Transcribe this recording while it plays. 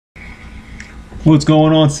What's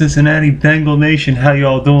going on, Cincinnati Bengal Nation? How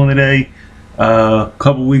y'all doing today? A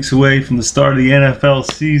couple weeks away from the start of the NFL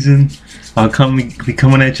season. Be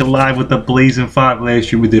coming at you live with the Blazing Five.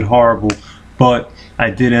 Last year we did horrible, but I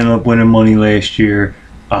did end up winning money last year.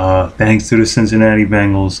 Thanks to the Cincinnati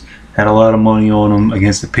Bengals. Had a lot of money on them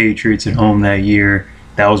against the Patriots at home that year.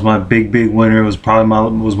 That was my big winner. It was probably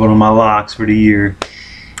one of my locks for the year.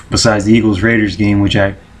 Besides the Eagles Raiders game, which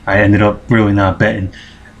I ended up really not betting.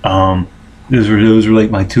 Those were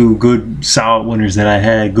like my two good solid winners that I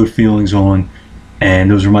had good feelings on,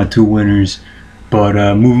 and those were my two winners. But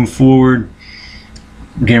moving forward,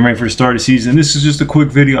 getting ready for the start of the season. This is just a quick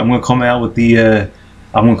video. I'm gonna come out with the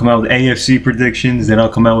AFC predictions, then I'll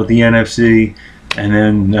come out with the NFC, and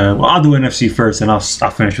then I'll do NFC first, and I'll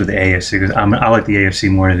finish with the AFC because I like the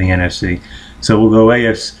AFC more than the NFC. So we'll go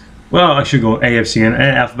AFC. Well, I should go AFC in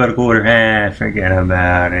alphabetical order. Forget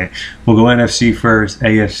about it. We'll go NFC first,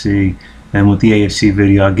 AFC. And with the AFC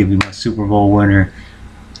video, I'll give you my Super Bowl winner.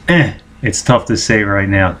 It's tough to say right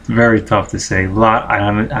now. Very tough to say.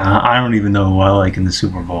 I don't even know who I like in the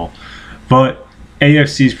Super Bowl. But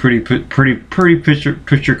AFC is pretty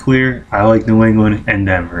picture clear. I like New England and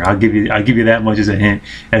Denver. I'll give you that much as a hint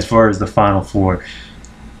as far as the Final Four.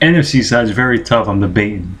 NFC side is very tough. I'm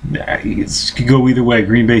debating. It could go either way.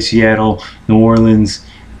 Green Bay, Seattle, New Orleans.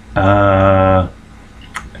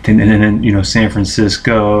 And then San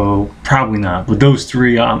Francisco, probably not. But those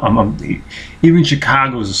three, even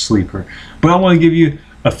Chicago's a sleeper. But I want to give you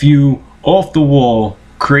a few off the wall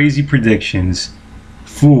crazy predictions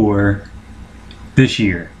for this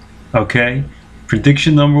year. Okay,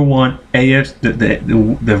 prediction number one: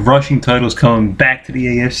 the rushing title is coming back to the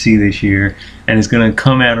AFC this year, and it's going to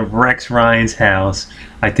come out of Rex Ryan's house.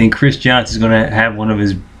 I think Chris Johnson is going to have one of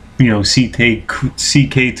his CK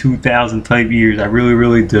 2000 type years. I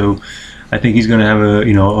really do. I think he's going to have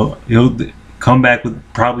he'll come back with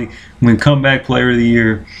probably win comeback player of the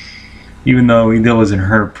year, even though he wasn't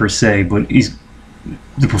hurt per se, but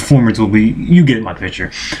the performance will be, you get my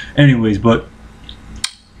picture. Anyways, but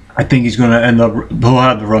I think he's going to he'll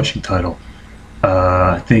have the rushing title.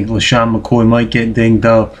 I think LaShawn McCoy might get dinged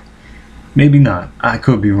up. Maybe not. I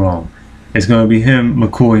could be wrong. It's going to be him,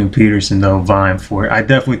 McCoy, and Peterson, though, vying for it. I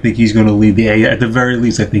definitely think he's going to lead the AFC. At the very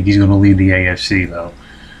least, I think he's going to lead the AFC, though.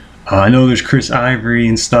 I know there's Chris Ivory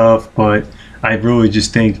and stuff, but I really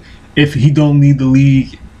just think if he don't lead the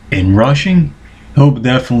league in rushing, he'll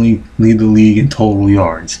definitely lead the league in total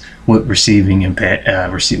yards with receiving and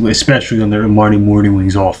especially under Marty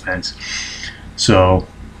Morningwing's offense. So,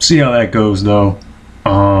 see how that goes, though.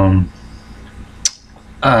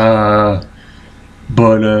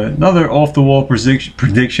 But another off-the-wall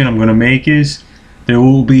prediction I'm going to make is there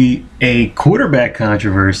will be a quarterback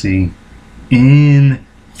controversy in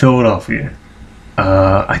Philadelphia.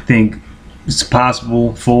 I think it's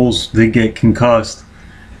possible Foles did get concussed.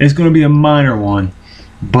 It's going to be a minor one,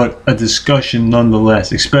 but a discussion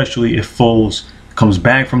nonetheless, especially if Foles comes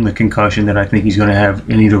back from the concussion that I think he's going to have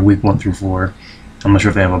in either week 1 through 4. I'm not sure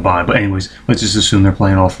if they have a bye, but anyways, let's just assume they're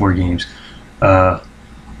playing all 4 games.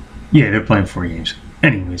 Yeah, they're playing 4 games.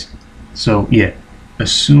 Anyways, so yeah,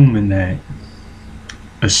 assuming that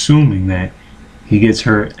he gets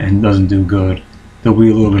hurt and doesn't do good, there'll be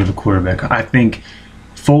a little bit of a quarterback. I think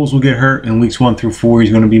Foles will get hurt in weeks 1 through 4. He's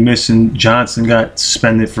going to be missing. Johnson got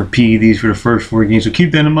suspended for PEDs for the first 4 games, so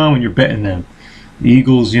keep that in mind when you're betting them. The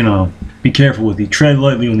Eagles, be careful with it. Tread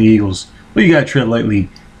lightly on the Eagles. Well, you got to tread lightly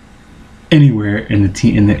anywhere in the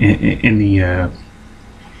team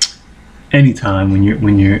anytime when you're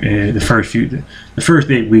the first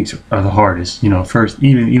 8 weeks are the hardest.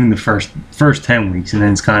 Even the first 10 weeks, and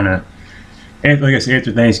then it's kind of, like I said,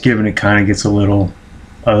 after Thanksgiving it kind of gets a little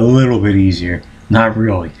bit easier. Not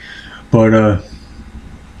really, but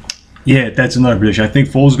yeah, that's another prediction. I think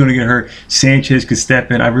Foles is going to get hurt. Sanchez could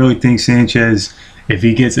step in. I really think Sanchez, if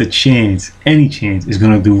he gets a chance, any chance, is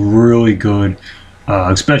going to do really good,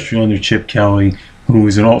 especially under Chip Kelly, who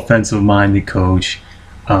is an offensive-minded coach.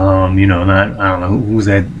 I don't know who's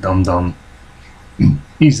that dumb.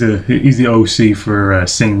 He's the OC for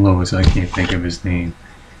St. Louis. I can't think of his name.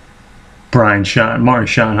 Martin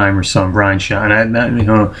Schottenheimer's son, Brian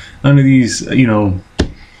Schottenheimer. None of these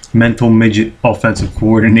mental midget offensive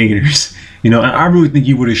coordinators. I really think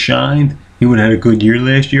he would have shined. He would have had a good year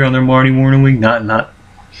last year under Marty Morningwing.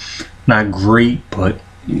 Not great, but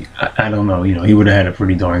I don't know. He would have had a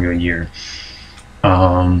pretty darn good year.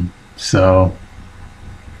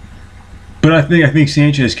 But I think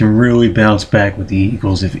Sanchez can really bounce back with the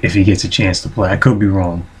Eagles if he gets a chance to play. I could be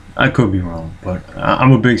wrong, but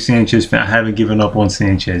I'm a big Sanchez fan. I haven't given up on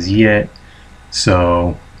Sanchez yet.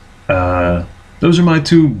 So those are my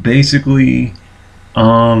two basically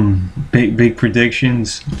Big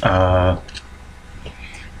predictions.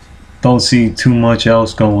 Don't see too much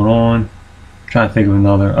else going on. Trying to think of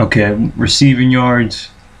another. Okay, receiving yards.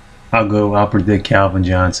 I'll predict Calvin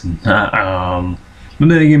Johnson. But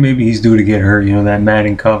then again, maybe he's due to get hurt. You know, that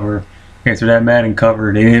Madden cover. After that Madden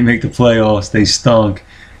cover, they didn't make the playoffs. They stunk.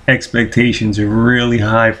 Expectations are really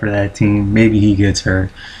high for that team. Maybe he gets hurt.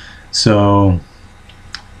 So,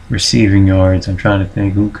 receiving yards. I'm trying to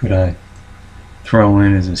think, who could I throw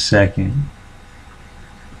in as a second?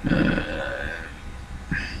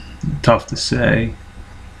 Tough to say.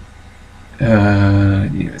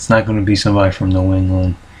 It's not going to be somebody from New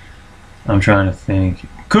England. I'm trying to think.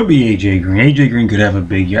 Could be AJ Green. AJ Green could have a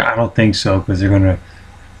big year. I don't think so, because it's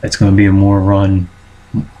going to be a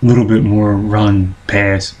little bit more run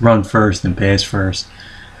first and pass first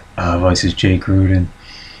versus Jake Gruden.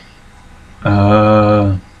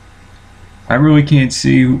 I really can't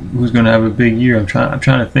see who's going to have a big year. I'm trying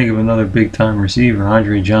to think of another big time receiver.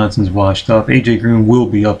 Andre Johnson's washed up. AJ Green will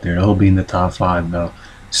be up there. He'll be in the top 5 though.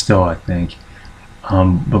 Still, I think.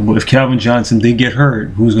 But if Calvin Johnson did get hurt,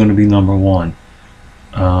 who's going to be number 1?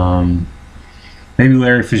 Maybe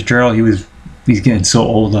Larry Fitzgerald. He's getting so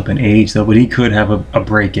old up in age though, but he could have a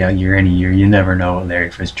breakout year any year. You never know with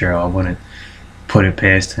Larry Fitzgerald. I wouldn't put it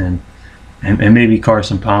past him. And maybe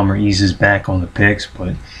Carson Palmer eases back on the picks,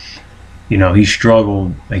 but you know, he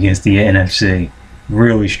struggled against the NFC.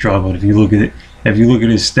 Really struggled. If you look at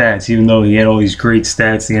his stats, even though he had all these great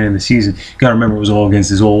stats at the end of the season, you gotta remember it was all against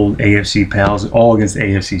his old AFC pals, all against the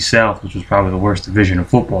AFC South, which was probably the worst division of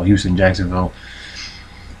football. Houston, Jacksonville,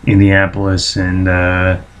 Indianapolis, and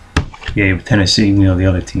Tennessee, you know, the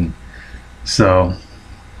other team. So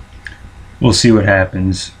we'll see what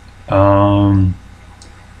happens. I'm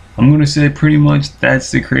gonna say pretty much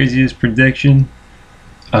that's the craziest prediction.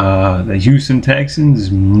 The Houston Texans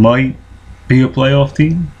might be a playoff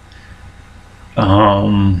team.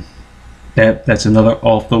 That's another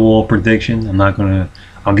off the wall prediction.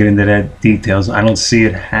 I'll get into that details. I don't see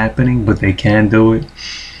it happening, but they can do it.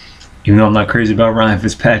 Even though I'm not crazy about Ryan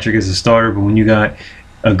Fitzpatrick as a starter, but when you got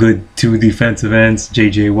a good 2 defensive ends,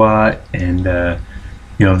 J.J. Watt, and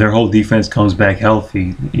you know, their whole defense comes back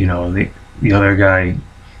healthy. You know, the other guy,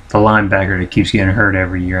 the linebacker that keeps getting hurt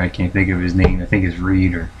every year, I can't think of his name. I think it's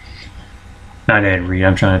Reed, or not Ed Reed.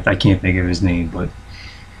 I can't think of his name, but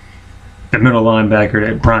the middle linebacker,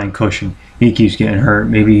 that Brian Cushing, he keeps getting hurt.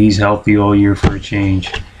 Maybe he's healthy all year for a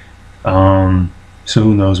change. So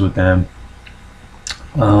who knows with them.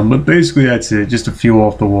 But basically that's it. Just a few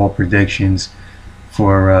off the wall predictions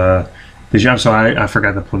for the job. So I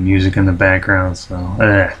forgot to put music in the background. So,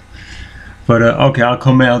 but okay, I'll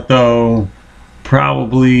come out though.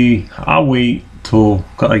 Probably I'll wait till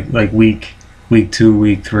like week 2,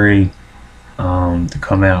 week 3, to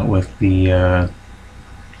come out with the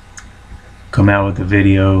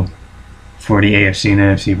video for the AFC and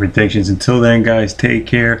NFC predictions. Until then, guys, take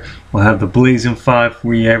care. We'll have the Blazing 5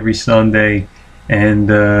 for you every Sunday, and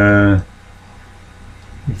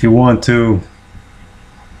if you want to,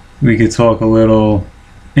 we could talk a little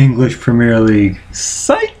English Premier League.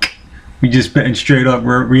 Psych! We just betting straight up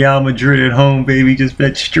Real Madrid at home, baby. Just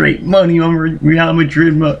bet straight money on Real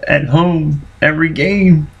Madrid at home every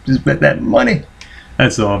game. Just bet that money.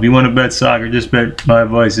 That's all. If you want to bet soccer, just bet. My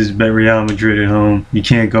advice is bet Real Madrid at home. You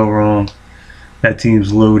can't go wrong. That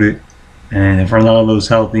team's loaded, and if Ronaldo's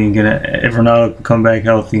healthy and if Ronaldo can come back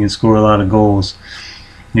healthy and score a lot of goals,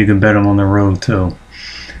 you can bet him on the road too.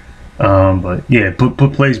 But yeah,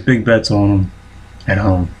 place big bets on them at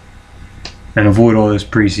home. And avoid all this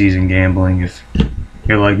preseason gambling if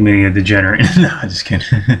you're like me, a degenerate. Nah, just kidding.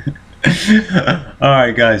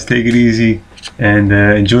 Alright guys, take it easy and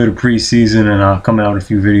enjoy the preseason, and I'll come out with a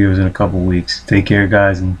few videos in a couple weeks. Take care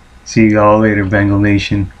guys, and see y'all later, Bengal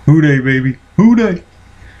Nation. Hoo day, baby. Hoo day.